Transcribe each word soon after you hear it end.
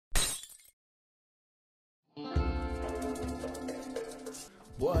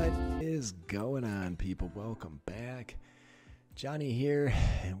What is going on, people? Welcome back. Johnny here,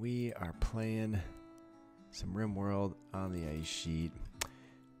 and we are playing some RimWorld on the ice sheet.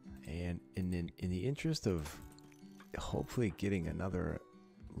 And in the interest of hopefully getting another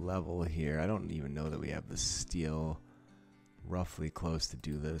level here, I don't even know that we have the steel roughly close to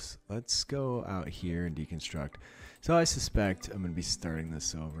do this. Let's go out here and deconstruct. So I suspect I'm going to be starting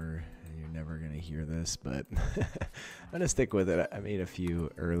this over. You're never going to hear this, but I'm going to stick with it. I made a few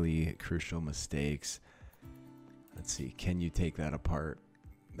early crucial mistakes. Let's see. Can you take that apart?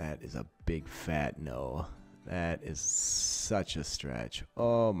 That is a big fat no. That is such a stretch.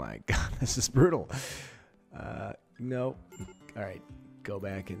 Oh my God, this is brutal. No. All right. Go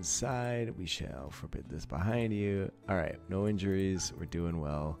back inside. We shall forbid this behind you. All right. No injuries. We're doing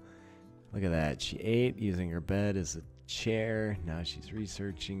well. Look at that. She ate using her bed as a chair. Now she's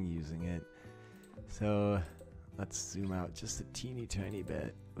researching using it. So let's zoom out just a teeny tiny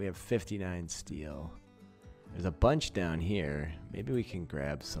bit. We have 59 steel. There's a bunch down here. Maybe we can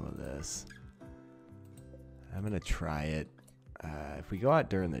grab some of this. I'm gonna try it. If we go out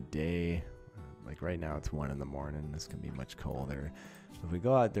during the day, like right now it's 1 in the morning, this can be much colder. If we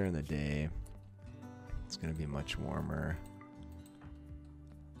go out during the day, it's gonna be much warmer.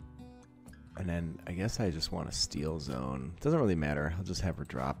 And then I guess I just want a steel zone. Doesn't really matter. I'll just have her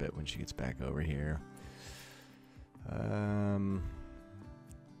drop it when she gets back over here. I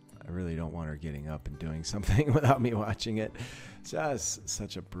really don't want her getting up and doing something without me watching it. Just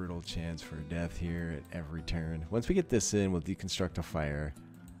such a brutal chance for death here at every turn. Once we get this in, we'll deconstruct a fire.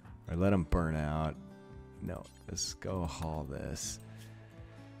 Or let them burn out. No, let's go haul this.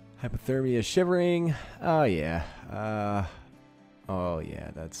 Hypothermia shivering. Oh yeah. Oh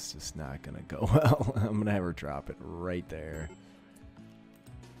yeah, that's just not gonna go well. I'm gonna have her drop it right there.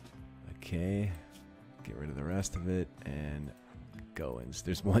 Okay, get rid of the rest of it and go in.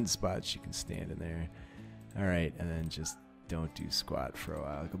 There's one spot she can stand in there. All right, and then just don't do squat for a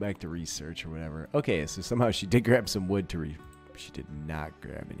while. Go back to research or whatever. Okay, so somehow she did grab some wood to she did not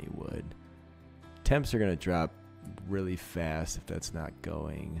grab any wood. Temps are gonna drop really fast if that's not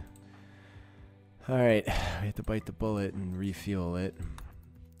going. All right, we have to bite the bullet and refuel it.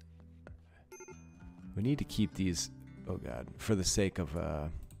 We need to keep these, oh God, for the sake of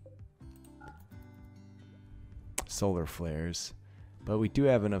solar flares. But we do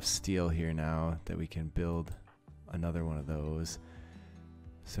have enough steel here now that we can build another one of those.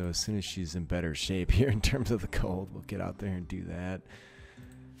 So as soon as she's in better shape here in terms of the cold, we'll get out there and do that.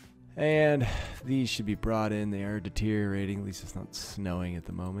 And these should be brought in. They are deteriorating. At least it's not snowing at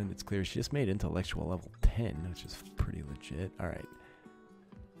the moment. It's clear she just made intellectual level 10, which is pretty legit. All right.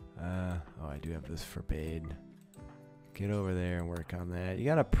 Oh, I do have this forbade. Get over there and work on that. You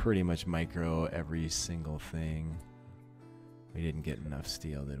got to pretty much micro every single thing. We didn't get enough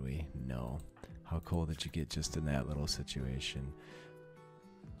steel, did we? No. How cold did you get just in that little situation?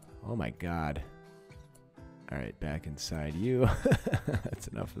 Oh my God. All right, back inside you. That's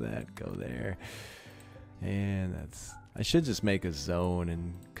enough of that. Go there. And that's... I should just make a zone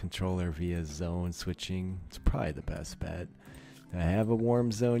and control her via zone switching. It's probably the best bet. Do I have a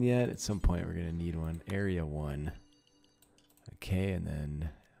warm zone yet? At some point we're going to need one. Area 1. Okay, and then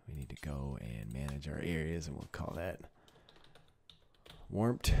we need to go and manage our areas, and we'll call that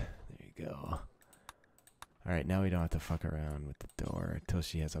warmth. There you go. All right, now we don't have to fuck around with the door until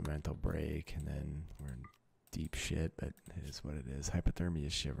she has a mental break, and then we're in deep shit, but it is what it is. Hypothermia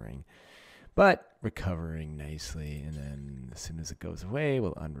is shivering, but recovering nicely, and then as soon as it goes away,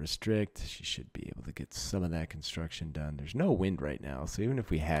 we'll unrestrict. She should be able to get some of that construction done. There's no wind right now, so even if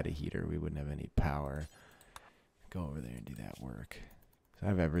we had a heater, we wouldn't have any power. Go over there and do that work. So I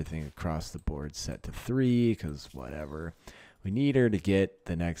have everything across the board set to 3, because whatever. We need her to get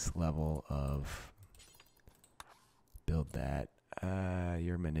the next level of build that.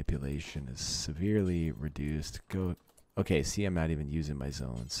 Your manipulation is severely reduced. Go. Okay, see, I'm not even using my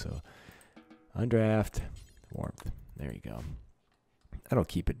zones. So, undraft, warmth. There you go. That'll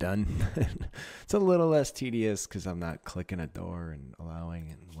keep it done. It's a little less tedious because I'm not clicking a door and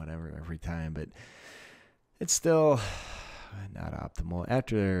allowing and whatever every time, but it's still not optimal.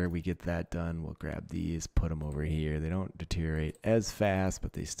 After we get that done, we'll grab these, put them over here. They don't deteriorate as fast,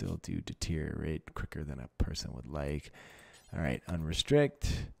 but they still do deteriorate quicker than a person would like. All right,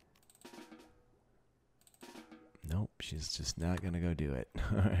 unrestrict. Nope, she's just not going to go do it.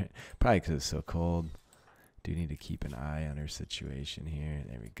 All right, probably because it's so cold. Do need to keep an eye on her situation here.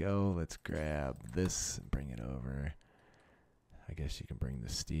 There we go. Let's grab this and bring it over. I guess you can bring the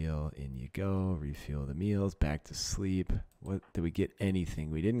steel. In you go. Refuel the meals. Back to sleep. What did we get?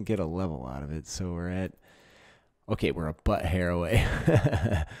 Anything? We didn't get a level out of it, so we're at Okay, we're a butt hair away.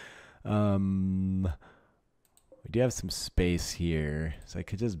 We do have some space here, so I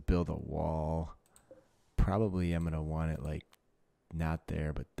could just build a wall. Probably I'm going to want it like not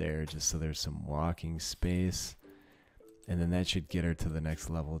there, but there, just so there's some walking space. And then that should get her to the next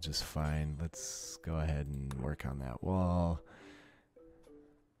level just fine. Let's go ahead and work on that wall.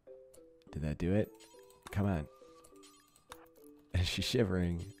 Did that do it? Come on. Is she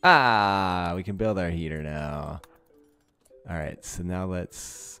shivering? Ah, we can build our heater now. All right, so now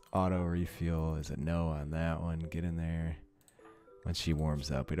let's auto refuel is a no on that one. Get in there. Once she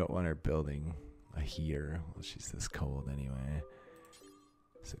warms up, we don't want her building a heater. Well, she's this cold anyway.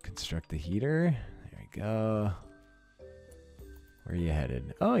 So construct the heater. There we go. Where are you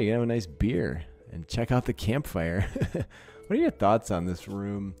headed? Oh, you have a nice beer. And check out the campfire. What are your thoughts on this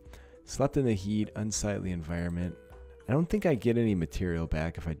room? Slept in the heat, unsightly environment. I don't think I get any material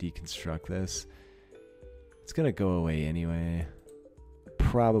back if I deconstruct this. It's going to go away anyway.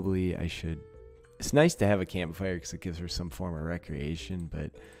 Probably I should. It's nice to have a campfire because it gives her some form of recreation,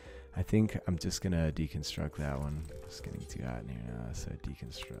 but I think I'm just going to deconstruct that one. It's getting too hot in here now, so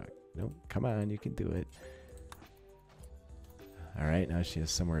deconstruct. Nope, come on, you can do it. All right, now she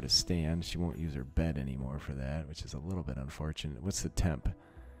has somewhere to stand. She won't use her bed anymore for that, which is a little bit unfortunate. What's the temp?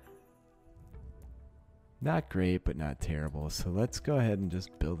 Not great, but not terrible. So let's go ahead and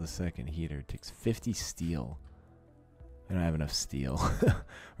just build a second heater. It takes 50 steel. I don't have enough steel. We're going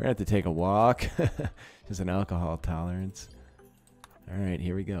to have to take a walk. Just an alcohol tolerance. All right,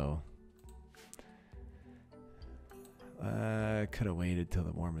 here we go. Could have waited till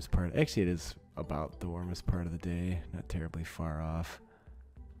the warmest part. Actually, it is about the warmest part of the day. Not terribly far off.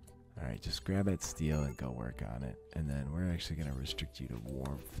 All right, just grab that steel and go work on it. And then we're actually going to restrict you to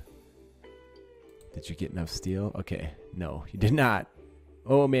warmth. Did you get enough steel? Okay. No, you did not.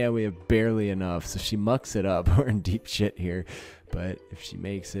 Oh, man, we have barely enough. So she mucks it up. We're in deep shit here. But if she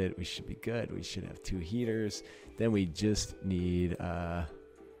makes it, we should be good. We should have 2 heaters. Then we just need... oh,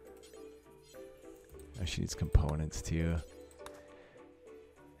 she needs components, too.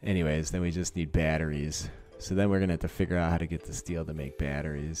 Anyways, then we just need batteries. So then we're going to have to figure out how to get the steel to make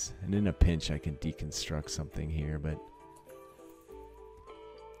batteries. And in a pinch, I can deconstruct something here, but...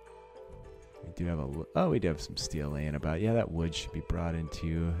 We do have we do have some steel laying about. Yeah, that wood should be brought in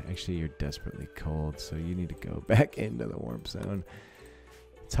too. Actually, you're desperately cold, so you need to go back into the warm zone.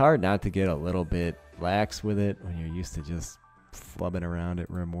 It's hard not to get a little bit lax with it when you're used to just flubbing around at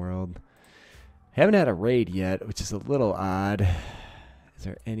RimWorld. Haven't had a raid yet, which is a little odd. Is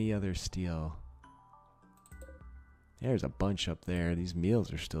there any other steel? Yeah, there's a bunch up there. These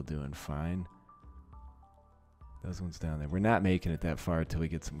meals are still doing fine. Those ones down there. We're not making it that far until we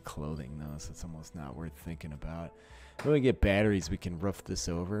get some clothing, though, so it's almost not worth thinking about. When we get batteries, we can roof this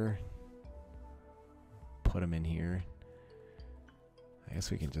over. Put them in here. I guess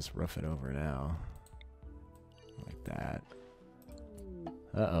we can just roof it over now. Like that.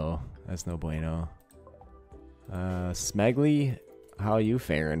 Uh-oh. That's no bueno. Smegly, how are you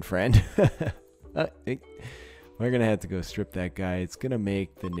faring, friend? We're going to have to go strip that guy. It's going to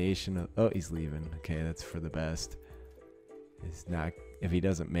make the nation of... Oh, he's leaving. Okay, that's for the best. It's not... If he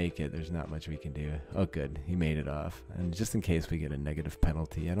doesn't make it, there's not much we can do. Oh, good. He made it off. And just in case we get a negative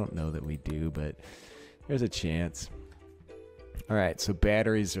penalty. I don't know that we do, but there's a chance. All right, so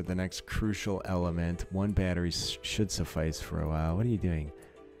batteries are the next crucial element. 1 battery should suffice for a while. What are you doing?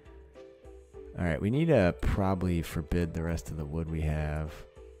 All right, we need to probably forbid the rest of the wood we have.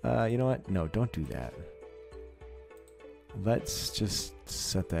 You know what? No, don't do that. Let's just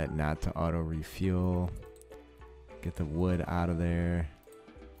set that not to auto refuel. Get the wood out of there.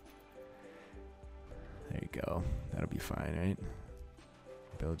 There you go. That'll be fine, right?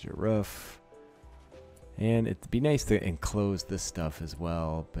 Build your roof. And it'd be nice to enclose this stuff as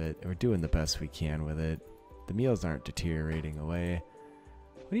well, but we're doing the best we can with it. The meals aren't deteriorating away.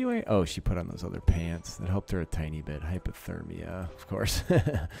 What are you wearing? Oh, she put on those other pants. That helped her a tiny bit. Hypothermia, of course.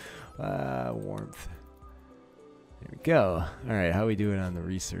 Warmth. There we go. All right, how are we doing on the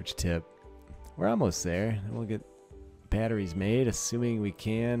research tip? We're almost there. And we'll get batteries made, assuming we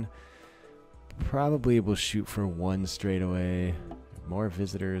can. Probably we'll shoot for 1 straight away. More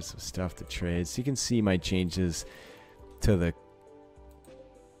visitors, stuff to trade. So you can see my changes to the...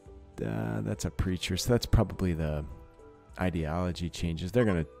 that's a preacher, so that's probably the ideology changes. They're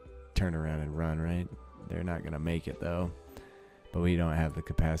going to turn around and run, right? They're not going to make it, though. But we don't have the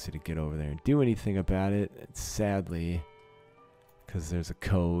capacity to get over there and do anything about it. Sadly, because there's a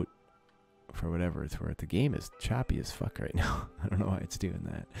code for whatever it's worth. The game is choppy as fuck right now. I don't know why it's doing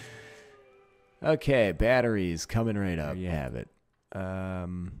that. Okay, batteries coming right up. There you have it.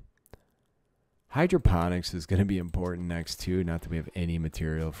 Hydroponics is going to be important next too. Not that we have any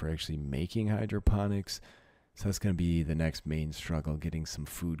material for actually making hydroponics. So that's going to be the next main struggle, getting some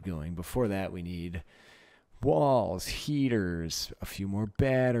food going. Before that, we need walls, heaters, a few more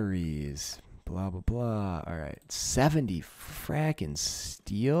batteries, blah, blah, blah. All right, 70 fracking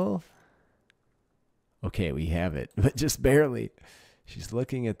steel. Okay, we have it, but just barely. She's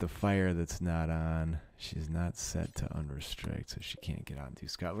looking at the fire that's not on. She's not set to unrestrict, so she can't get on to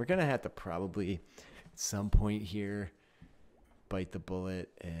Scott. We're going to have to probably, at some point here, bite the bullet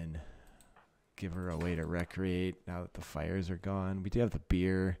and give her a way to recreate now that the fires are gone. We do have the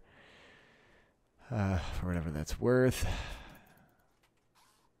beer, for whatever that's worth.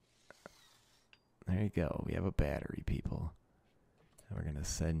 There you go. We have a battery, people. And we're going to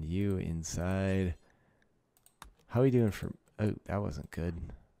send you inside. How are we doing for... Oh, that wasn't good.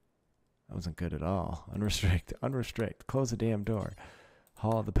 That wasn't good at all. Unrestrict. Unrestrict. Close the damn door.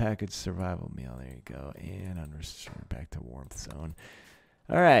 Haul the package survival meal. There you go. And unrestrict. Back to warmth zone.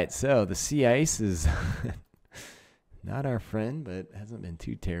 All right. So the sea ice is not our friend, but hasn't been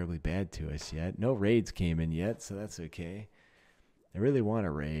too terribly bad to us yet. No raids came in yet, so that's okay. I really want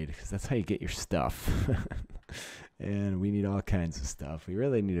a raid because that's how you get your stuff. And we need all kinds of stuff. We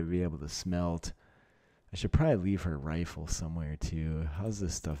really need to be able to smelt. I should probably leave her rifle somewhere too. How's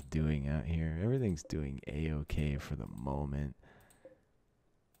this stuff doing out here? Everything's doing a-okay for the moment.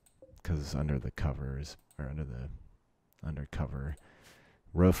 Because it's under the covers, or under the undercover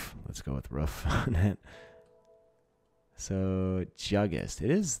roof. Let's go with roof on it. So, Juggist. It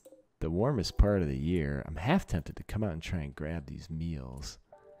is the warmest part of the year. I'm half tempted to come out and try and grab these meals.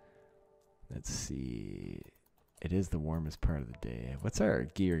 Let's see. It is the warmest part of the day. What's our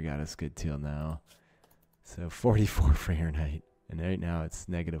gear got us good till now? So 44 Fahrenheit, and right now it's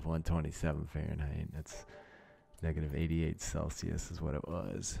negative 127 Fahrenheit. That's negative 88 Celsius is what it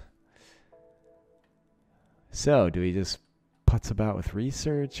was. So do we just putz about with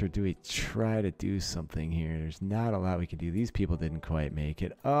research, or do we try to do something here? There's not a lot we can do. These people didn't quite make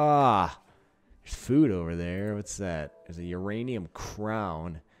it. Ah, there's food over there. What's that? There's a uranium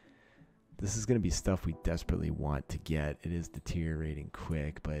crown. This is going to be stuff we desperately want to get. It is deteriorating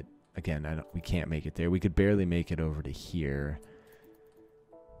quick, but again, we can't make it there. We could barely make it over to here.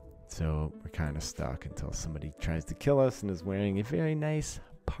 So we're kind of stuck until somebody tries to kill us and is wearing a very nice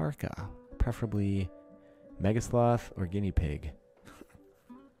parka. Preferably Megasloth or Guinea Pig.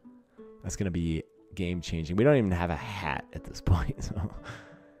 That's going to be game-changing. We don't even have a hat at this point. So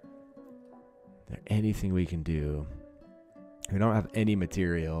is there anything we can do? We don't have any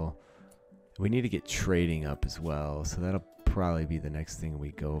material. We need to get trading up as well. So that'll probably be the next thing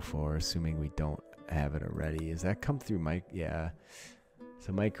we go for, assuming we don't have it already. Does that come through yeah.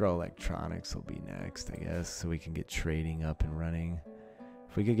 So microelectronics will be next, I guess, so we can get trading up and running.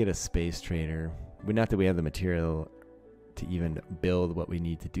 If we could get a space trader, not that we have the material to even build what we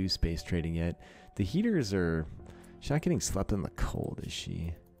need to do space trading yet. The heaters are... She's not getting slept in the cold, is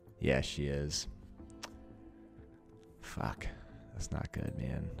she? Yeah, she is. Fuck. That's not good,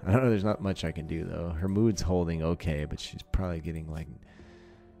 man. I don't know. There's not much I can do, though. Her mood's holding okay, but she's probably getting, like,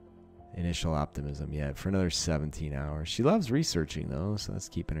 initial optimism yet for another 17 hours. She loves researching, though, so that's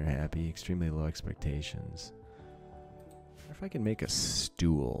keeping her happy. Extremely low expectations. I wonder if I can make a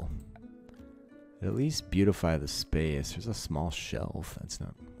stool. At least beautify the space. There's a small shelf.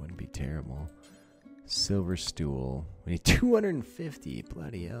 Wouldn't be terrible. Silver stool. We need 250.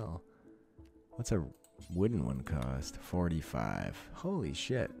 Bloody hell. What's a wooden one cost? 45. Holy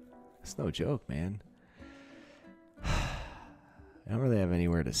shit. That's no joke, man. I don't really have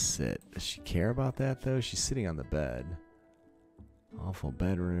anywhere to sit. Does she care about that, though? She's sitting on the bed. Awful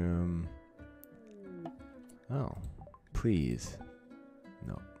bedroom. Oh, please.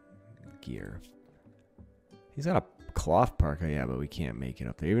 No. Gear. He's got a cloth parka, yeah, but we can't make it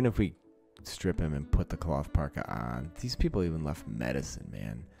up there. Even if we strip him and put the cloth parka on. These people even left medicine,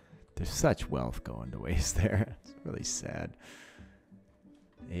 man. There's such wealth going to waste there. It's really sad.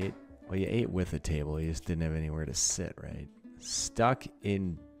 Well, you ate with a table. You just didn't have anywhere to sit, right? Stuck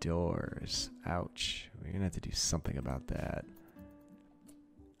indoors. Ouch. We're going to have to do something about that.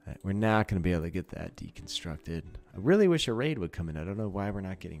 We're not going to be able to get that deconstructed. I really wish a raid would come in. I don't know why we're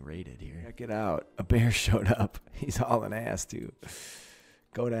not getting raided here. Check it out. A bear showed up. He's hauling ass, too.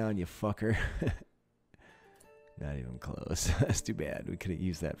 Go down, you fucker. Not even close. That's too bad. We could have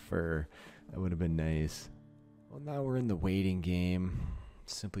used that fur. That would have been nice. Well, now we're in the waiting game.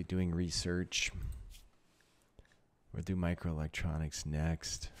 Simply doing research. We'll do microelectronics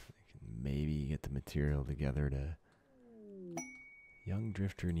next. We can maybe get the material together to... Young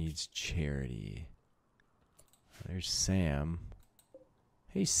Drifter needs charity. There's Sam.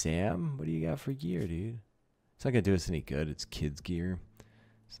 Hey, Sam, what do you got for gear, dude? It's not going to do us any good. It's kids' gear.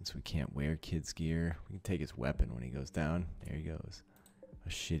 Since we can't wear kids' gear, we can take his weapon when he goes down. There he goes. A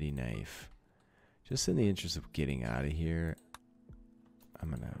shitty knife. Just in the interest of getting out of here, I'm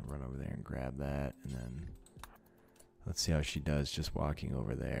going to run over there and grab that. And then let's see how she does just walking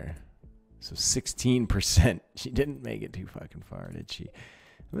over there. So 16%. She didn't make it too fucking far, did she?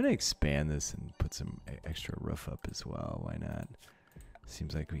 I'm going to expand this and put some extra roof up as well. Why not?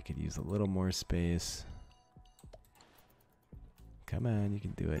 Seems like we could use a little more space. Come on, you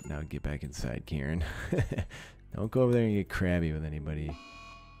can do it. Now get back inside, Karen. Don't go over there and get crabby with anybody.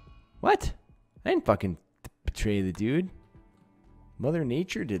 What? I didn't fucking betray the dude. Mother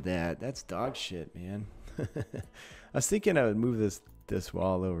Nature did that. That's dog shit, man. I was thinking I would move this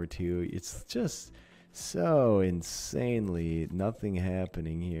wall over too. It's just so insanely nothing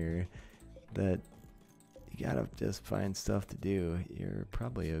happening here that you gotta just find stuff to do. You're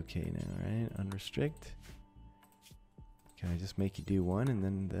probably okay now, right? Unrestrict. Can I just make you do one and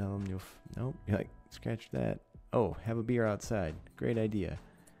then you'll... Nope. You're like, scratch that. Oh, have a beer outside. Great idea.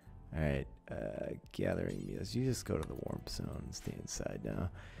 All right. Gathering meals. You just go to the warm zone and stay inside now.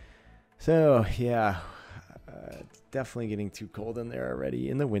 So, yeah. It's definitely getting too cold in there already.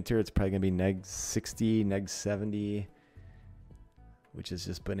 In the winter, it's probably going to be neg 60, neg 70, which is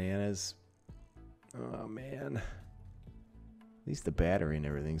just bananas. Oh, man. At least the battery and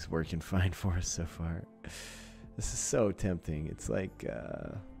everything's working fine for us so far. This is so tempting. It's like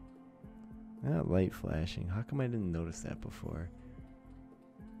light flashing. How come I didn't notice that before?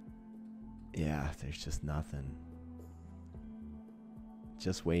 Yeah, there's just nothing.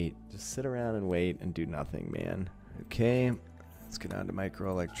 Just wait. Just sit around and wait and do nothing, man. Okay, let's get on to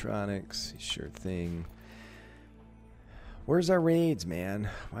microelectronics. Sure thing. Where's our raids, man?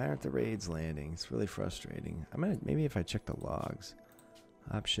 Why aren't the raids landing? It's really frustrating. Maybe if I check the logs.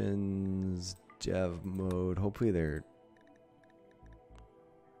 Options... Dev mode. Hopefully they're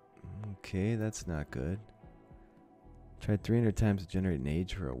okay. That's not good. Tried 300 times to generate an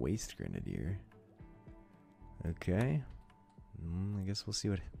age for a waste grenadier. Okay. I guess we'll see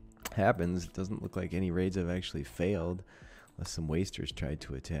what happens. It doesn't look like any raids have actually failed, unless some wasters tried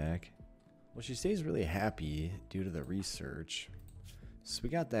to attack. Well, she stays really happy due to the research, so we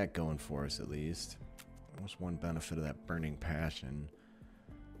got that going for us at least. That's one benefit of that burning passion.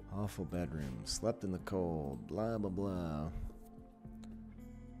 Awful bedroom, slept in the cold, blah, blah, blah.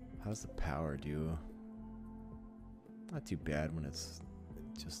 How's the power do? Not too bad when it's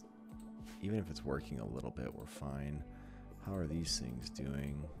just, even if it's working a little bit, we're fine. How are these things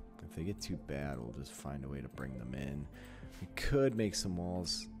doing? If they get too bad, we'll just find a way to bring them in. We could make some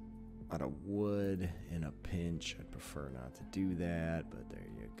walls out of wood in a pinch. I'd prefer not to do that, but there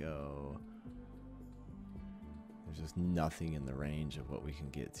you go. There's just nothing in the range of what we can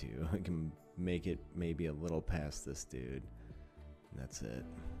get to. We can make it maybe a little past this dude. And that's it.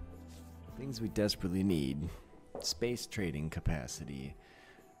 Things we desperately need. Space trading capacity.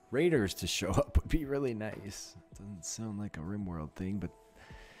 Raiders to show up would be really nice. Doesn't sound like a RimWorld thing, but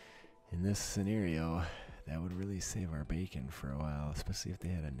in this scenario, that would really save our bacon for a while. Especially if they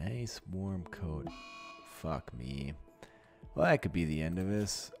had a nice warm coat. Fuck me. Well, that could be the end of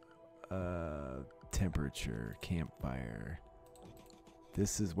this. Temperature, campfire.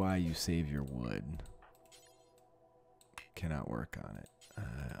 This is why you save your wood. Cannot work on it.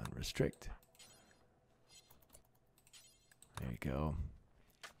 Unrestrict. There you go.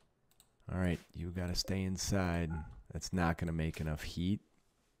 Alright, you gotta stay inside. That's not gonna make enough heat.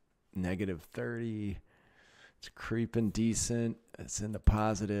 Negative 30. It's creeping decent. It's in the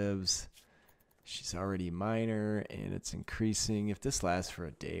positives. She's already minor and it's increasing. If this lasts for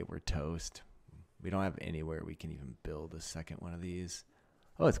a day, we're toast. We don't have anywhere we can even build a second one of these.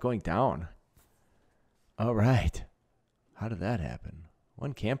 Oh, it's going down. All right. How did that happen?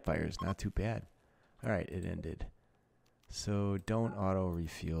 One campfire is not too bad. All right, it ended. So don't auto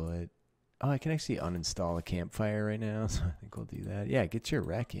refuel it. Oh, I can actually uninstall a campfire right now, so I think we'll do that. Yeah, get your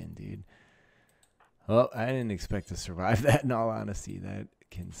wreck in, dude. Oh, I didn't expect to survive that, in all honesty. That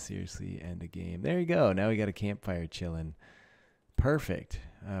can seriously end a game. There you go. Now we got a campfire chilling. Perfect.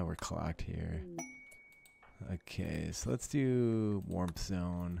 We're clocked here. Okay, so let's do warmth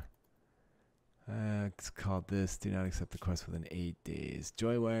zone. It's called this. Do not accept the quest within 8 days.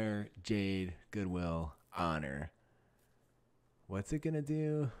 Joywire, Jade, Goodwill, Honor. What's it gonna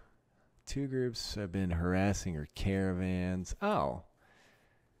do? 2 groups have been harassing her caravans. Oh.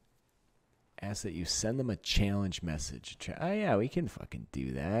 Ask that you send them a challenge message. Oh yeah, we can fucking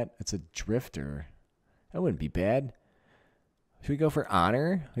do that. It's a drifter. That wouldn't be bad. Should we go for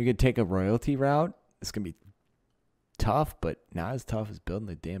honor? We could take a royalty route. It's going to be tough, but not as tough as building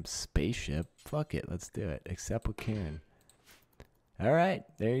a damn spaceship. Fuck it, let's do it. Accept with Karen. All right,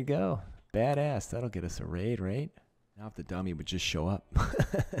 there you go. Badass. That'll get us a raid, right? Now if the dummy would just show up.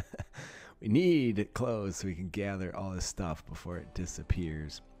 We need it closed so we can gather all this stuff before it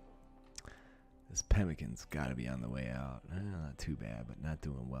disappears. This pemmican's got to be on the way out. Not too bad, but not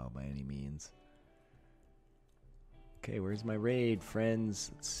doing well by any means. Okay, where's my raid,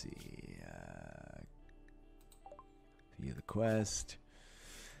 friends? Let's see. View the quest.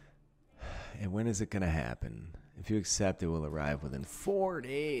 And when is it going to happen? If you accept, it will arrive within 4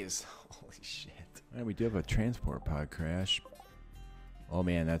 days. Holy shit. All right, we do have a transport pod crash. Oh,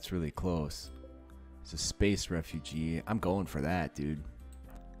 man, that's really close. It's a space refugee. I'm going for that, dude.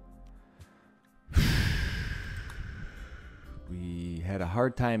 We had a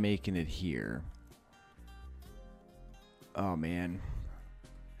hard time making it here. Oh, man.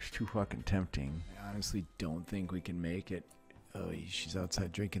 It's too fucking tempting. I honestly don't think we can make it. Oh, she's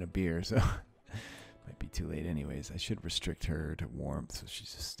outside drinking a beer, so might be too late anyways. I should restrict her to warmth so she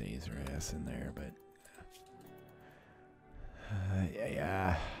just stays her ass in there, but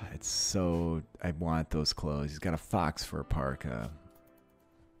yeah, it's so... I want those clothes. He's got a fox fur parka.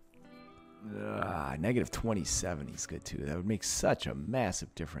 Negative 27, he's good too. That would make such a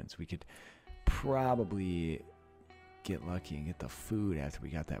massive difference. We could probably get lucky and get the food after we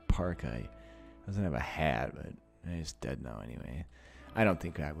got that parka. He doesn't have a hat, but he's dead now anyway. I don't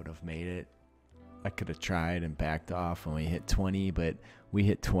think I would have made it. I could have tried and backed off when we hit 20, but we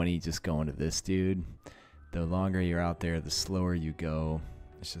hit 20 just going to this dude. The longer you're out there, the slower you go.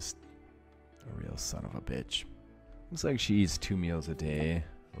 It's just a real son of a bitch. Looks like she eats 2 meals a day.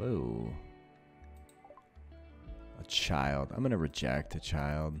 Whoa. A child. I'm going to reject a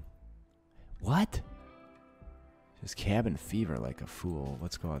child. What? Just cabin fever like a fool.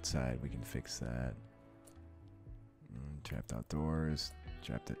 Let's go outside. We can fix that. Trapped outdoors.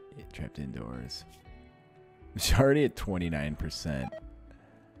 Trapped indoors. It's already at 29%.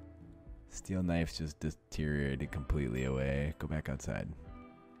 Steel knife just deteriorated completely away. Go back outside.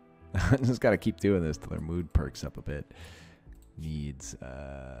 Just got to keep doing this till their mood perks up a bit. Needs.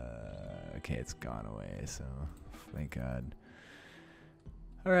 Okay, it's gone away, so thank God.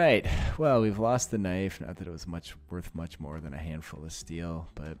 All right. Well, we've lost the knife. Not that it was worth much more than a handful of steel,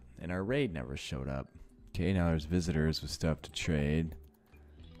 but and our raid never showed up. Okay, now there's visitors with stuff to trade.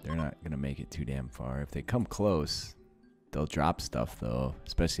 They're not gonna make it too damn far. If they come close, they'll drop stuff though.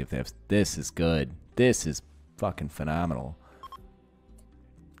 Especially if they have. This is good. This is fucking phenomenal.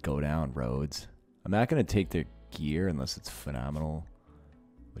 Go down, roads. I'm not gonna take their gear unless it's phenomenal,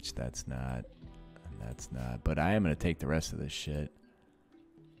 which that's not, and that's not. But I am gonna take the rest of this shit.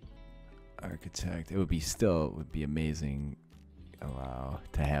 Architect. It would be amazing. Oh, wow,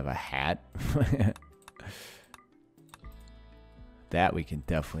 to have a hat. That we can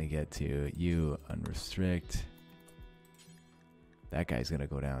definitely get to. You unrestrict. That guy's gonna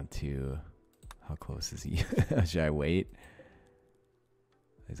go down too. How close is he? Should I wait?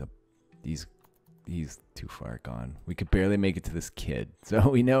 He's too far gone. We could barely make it to this kid, so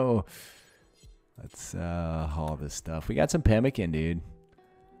we know. Let's haul this stuff. We got some pemmican, dude.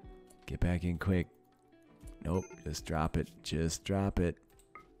 Get back in quick. Nope, just drop it. Just drop it.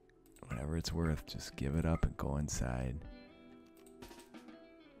 Whatever it's worth, just give it up and go inside.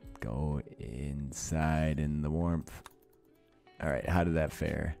 Go inside in the warmth. All right, how did that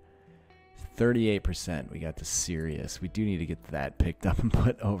fare? 38%. We got the serious. We do need to get that picked up and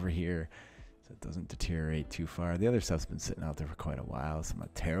put over here so it doesn't deteriorate too far. The other stuff's been sitting out there for quite a while, so I'm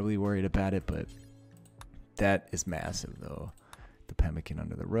not terribly worried about it, but that is massive, though. The pemmican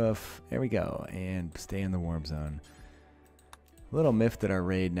under the roof. There we go. And stay in the warm zone. A little miffed that our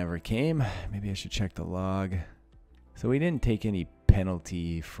raid never came. Maybe I should check the log. So we didn't take any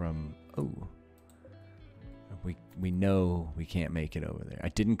penalty from... Oh. We know we can't make it over there. I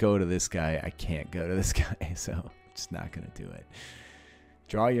didn't go to this guy. I can't go to this guy, so I'm just not going to do it.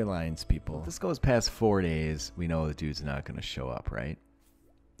 Draw your lines, people. If this goes past 4 days, we know the dude's not going to show up, right?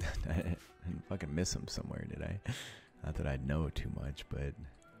 I didn't fucking miss him somewhere, did I? Not that I know too much, but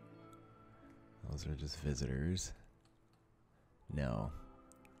those are just visitors. No.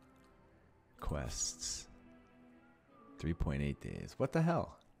 Quests. 3.8 days. What the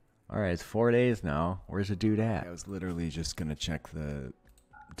hell? Alright, it's 4 days now. Where's the dude at? I was literally just going to check the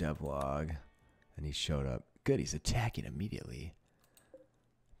dev log, and he showed up. Good, he's attacking immediately.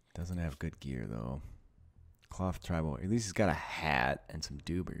 Doesn't have good gear, though. Cloth tribal. At least he's got a hat and some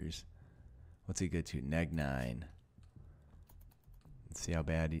dubers. What's he good to? Neg 9. Let's see how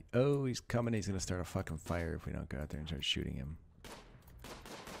bad he... Oh, he's coming. He's going to start a fucking fire if we don't go out there and start shooting him.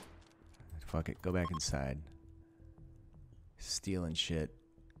 Fuck it. Go back inside. Stealing shit.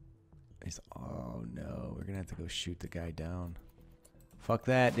 He's, oh no, we're gonna have to go shoot the guy down. Fuck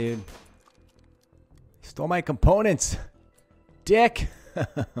that, dude. He stole my components. Dick.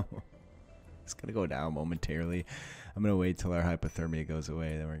 It's gonna go down momentarily. I'm gonna wait till our hypothermia goes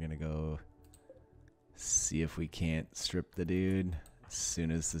away. Then we're gonna go see if we can't strip the dude as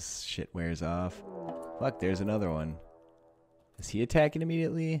soon as this shit wears off. Fuck, there's another one. Is he attacking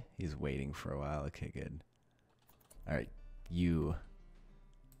immediately? He's waiting for a while. Okay, good. Alright, you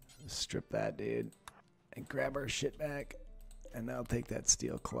strip that dude and grab our shit back. And I'll take that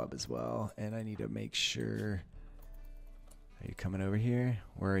steel club as well. And I need to make sure. Are you coming over here?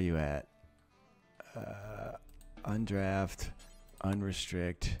 Where are you at? Undraft,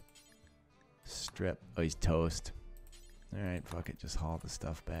 unrestrict, strip. Oh, he's toast. Alright, fuck it. Just haul the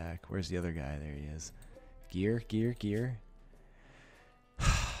stuff back. Where's the other guy? There he is. Gear, gear, gear.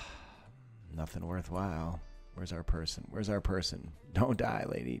 Nothing worthwhile. Where's our person? Where's our person? Don't die,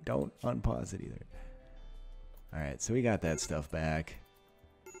 lady. Don't unpause it either. Alright, so we got that stuff back.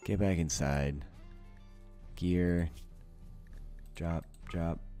 Get back inside. Gear. Drop,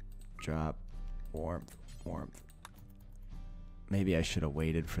 drop, drop. Warmth, warmth. Maybe I should have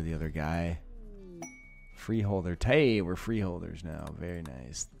waited for the other guy. Freeholder. Hey, we're freeholders now. Very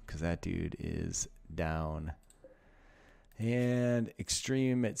nice. Because that dude is down. And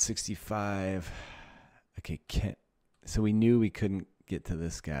extreme at 65. Okay, so we knew we couldn't get to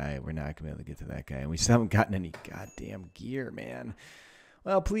this guy. We're not going to be able to get to that guy. And we still haven't gotten any goddamn gear, man.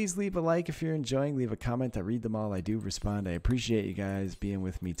 Well, please leave a like if you're enjoying. Leave a comment. I read them all. I do respond. I appreciate you guys being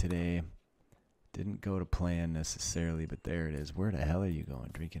with me today. Didn't go to plan necessarily, but there it is. Where the hell are you going?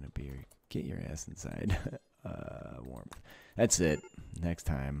 Drinking a beer. Get your ass inside. Warmth. That's it. Next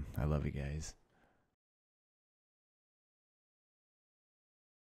time. I love you guys.